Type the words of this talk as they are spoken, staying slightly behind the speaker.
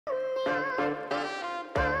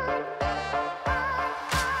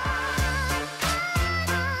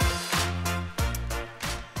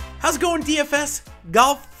How's it going, DFS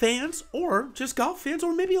golf fans, or just golf fans,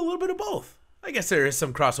 or maybe a little bit of both? I guess there is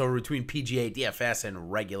some crossover between PGA DFS and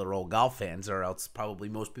regular old golf fans, or else probably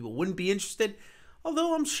most people wouldn't be interested.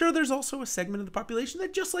 Although I'm sure there's also a segment of the population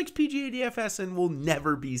that just likes PGA DFS and will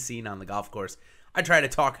never be seen on the golf course. I try to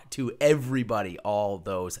talk to everybody, all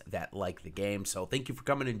those that like the game. So thank you for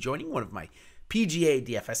coming and joining one of my PGA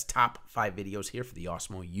DFS top 5 videos here for the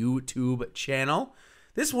Awesemo YouTube channel.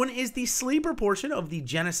 This one is the sleeper portion of the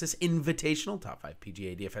Genesis Invitational, top 5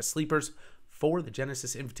 PGA DFS Sleepers for the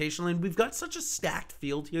Genesis Invitational. And we've got such a stacked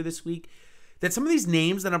field here this week that some of these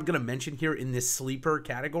names that I'm going to mention here in this sleeper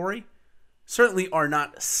category certainly are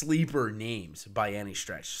not sleeper names by any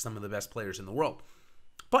stretch. Some of the best players in the world.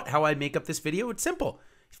 But how I make up this video, it's simple.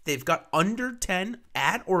 If they've got under 10,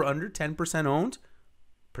 at or under 10% owned,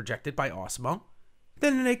 projected by Awesemo,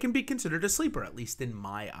 then they can be considered a sleeper, at least in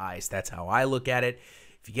my eyes. That's how I look at it.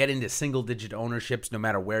 If you get into single-digit ownerships, no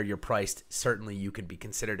matter where you're priced, certainly you can be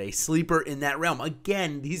considered a sleeper in that realm.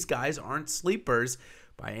 Again, these guys aren't sleepers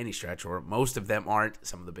by any stretch, or most of them aren't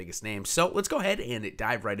some of the biggest names. So let's go ahead and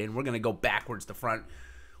dive right in. We're going to go backwards to front.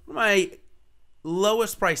 One of my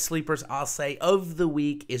lowest price sleepers, I'll say, of the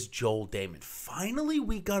week is Joel Dahmen. Finally,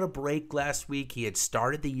 we got a break last week. He had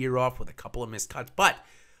started the year off with a couple of missed cuts, but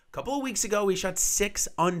a couple of weeks ago, he shot 6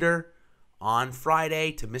 under on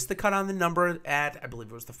Friday to miss the cut on the number at, I believe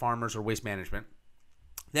it was the Farmers or Waste Management.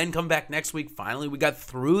 Then come back next week. Finally, we got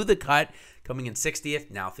through the cut, coming in 60th.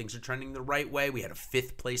 Now things are trending the right way. We had a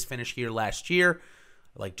 5th place finish here last year.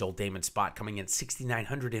 I like Joel Dahmen's spot coming in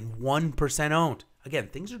 6,901% owned. Again,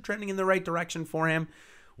 things are trending in the right direction for him.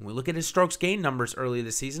 When we look at his strokes gain numbers early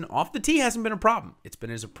this season, off the tee hasn't been a problem. It's been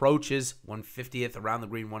his approaches, 150th, around the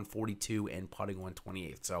green 142, and putting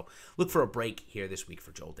 128th. So look for a break here this week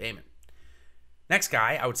for Joel Dahmen. Next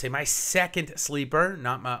guy, I would say my second sleeper,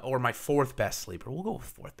 my fourth best sleeper. We'll go with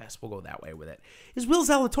fourth best. We'll go that way with it. Is Will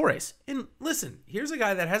Zalatoris. And listen, here's a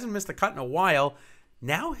guy that hasn't missed a cut in a while.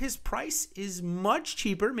 Now his price is much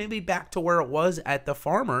cheaper, maybe back to where it was at the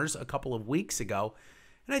Farmers a couple of weeks ago.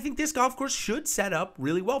 And I think this golf course should set up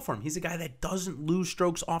really well for him. He's a guy that doesn't lose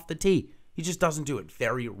strokes off the tee. He just doesn't do it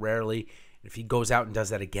very rarely. If he goes out and does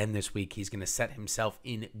that again this week, he's going to set himself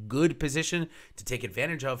in good position to take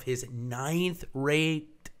advantage of his 9th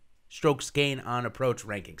rate strokes gain on approach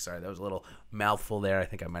ranking. Sorry, that was a little mouthful there. I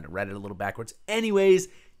think I might have read it a little backwards. Anyways,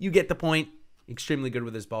 you get the point. Extremely good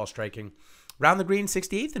with his ball striking. Round the green,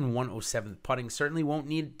 68th and 107th putting. Certainly won't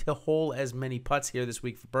need to hole as many putts here this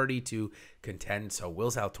week for birdie to contend. So Will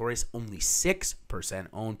Zalatoris, only 6%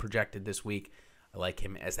 owned projected this week. I like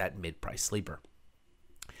him as that mid-price sleeper.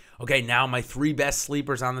 Okay, now my 3 best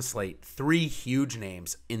sleepers on the slate. 3 huge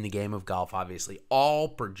names in the game of golf, obviously. All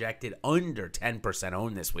projected under 10%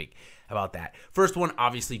 owned this week. How about that? First one,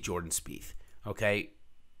 obviously, Jordan Spieth. Okay,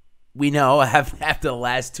 we know after the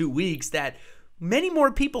last 2 weeks that many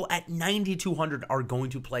more people at 9,200 are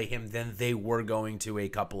going to play him than they were going to a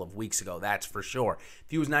couple of weeks ago. That's for sure.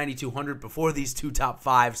 If he was 9,200 before these 2 top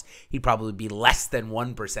 5s, he'd probably be less than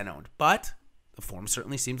 1% owned. But the form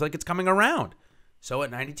certainly seems like it's coming around. So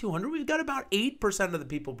at 9,200, we've got about 8% of the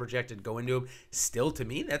people projected go into him. Still, to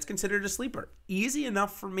me, that's considered a sleeper. Easy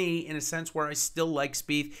enough for me in a sense where I still like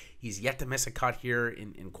Spieth. He's yet to miss a cut here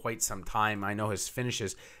in quite some time. I know his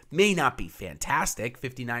finishes may not be fantastic,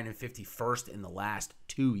 59 and 51st in the last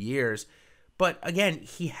 2 years. But again,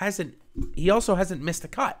 he also hasn't missed a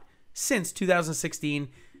cut since 2016.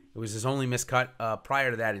 It was his only missed cut.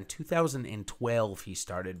 Prior to that, in 2012, he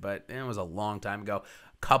started, but it was a long time ago.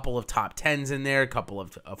 Couple of top 10s in there, a couple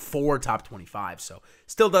of 4 top 25. So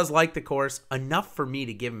still does like the course. Enough for me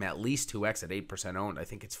to give him at least 2x at 8% owned. I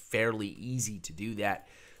think it's fairly easy to do that.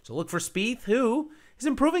 So look for Spieth, who is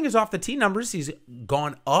improving his off the tee numbers. He's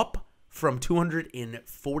gone up from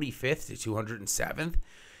 245th to 207th.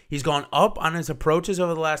 He's gone up on his approaches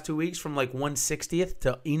over the last 2 weeks from like 160th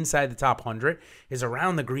to inside the top 100. His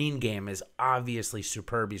around the green game is obviously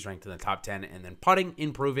superb. He's ranked in the top 10. And then putting,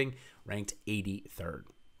 improving, ranked 83rd.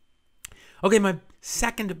 Okay, my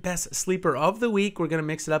second best sleeper of the week. We're going to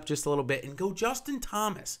mix it up just a little bit and go Justin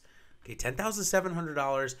Thomas. Okay,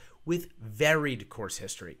 $10,700 with varied course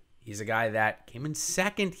history. He's a guy that came in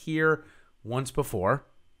second here once before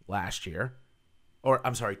last year. Or,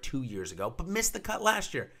 I'm sorry, 2 years ago, but missed the cut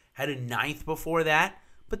last year. Had a 9th before that,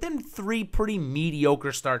 but then 3 pretty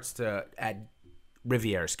mediocre starts at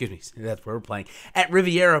Riviera. Excuse me, that's where we're playing. At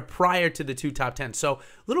Riviera prior to the 2 top 10. So,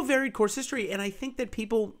 little varied course history, and I think that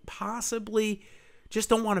people possibly just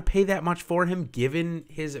don't want to pay that much for him given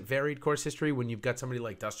his varied course history when you've got somebody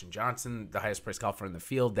like Dustin Johnson, the highest priced golfer in the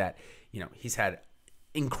field, that, you know, he's had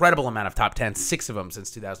incredible amount of top 10s, 6 of them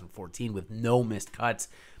since 2014 with no missed cuts.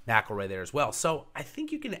 McIlroy there as well. So I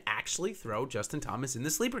think you can actually throw Justin Thomas in the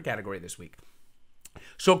sleeper category this week.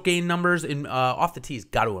 Stroke gain numbers in off the tees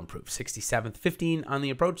got to improve. 67th, 15 on the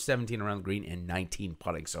approach, 17 around the green, and 19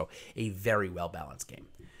 putting. So a very well-balanced game.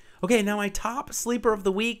 Okay, now my top sleeper of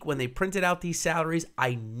the week, when they printed out these salaries,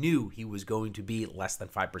 I knew he was going to be less than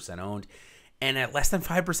 5% owned. And at less than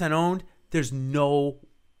 5% owned, there's no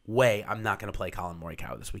way I'm not going to play Colin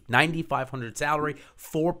Morikawa this week. 9,500 salary,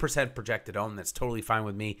 4% projected own. That's totally fine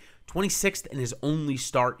with me. 26th in his only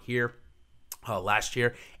start here last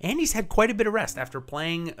year. And he's had quite a bit of rest after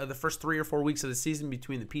playing the first 3 or 4 weeks of the season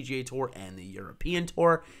between the PGA Tour and the European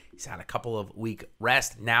Tour. He's had a couple of week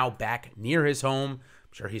rest, now back near his home.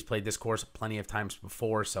 I'm sure he's played this course plenty of times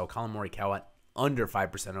before. So Colin Morikawa, under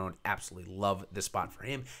 5% owned. Absolutely love this spot for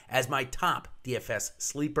him as my top DFS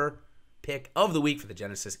sleeper pick of the week for the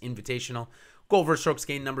Genesis Invitational. Go over strokes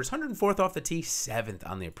gain numbers: 104th off the tee, 7th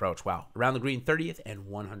on the approach. Wow. Around the green, 30th and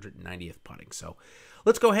 190th putting. So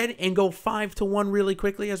let's go ahead and go 5-1 really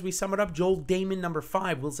quickly as we sum it up. Joel Damon, number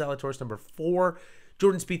 5. Will Zalatoris, number 4.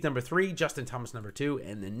 Jordan Spieth, number 3. Justin Thomas, number 2.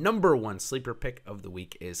 And the number 1 sleeper pick of the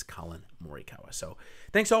week is Colin Morikawa. So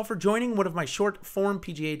thanks all for joining one of my short form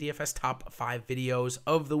PGA DFS top 5 videos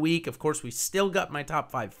of the week. Of course, we still got my top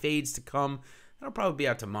 5 fades to come. That'll probably be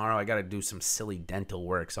out tomorrow. I got to do some silly dental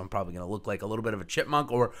work, so I'm probably going to look like a little bit of a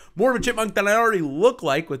chipmunk, or more of a chipmunk than I already look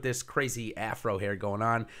like with this crazy afro hair going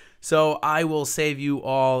on. So I will save you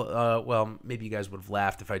all, well, maybe you guys would have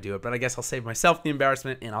laughed if I do it, but I guess I'll save myself the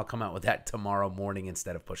embarrassment, and I'll come out with that tomorrow morning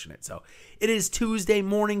instead of pushing it. So it is Tuesday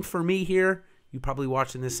morning for me here. You're probably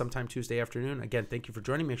watching this sometime Tuesday afternoon. Again, thank you for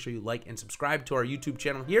joining. Make sure you like and subscribe to our YouTube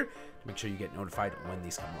channel here to make sure you get notified when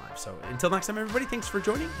these come live. So until next time, everybody, thanks for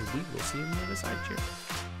joining, and we will see you on the other side.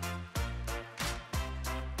 Cheers.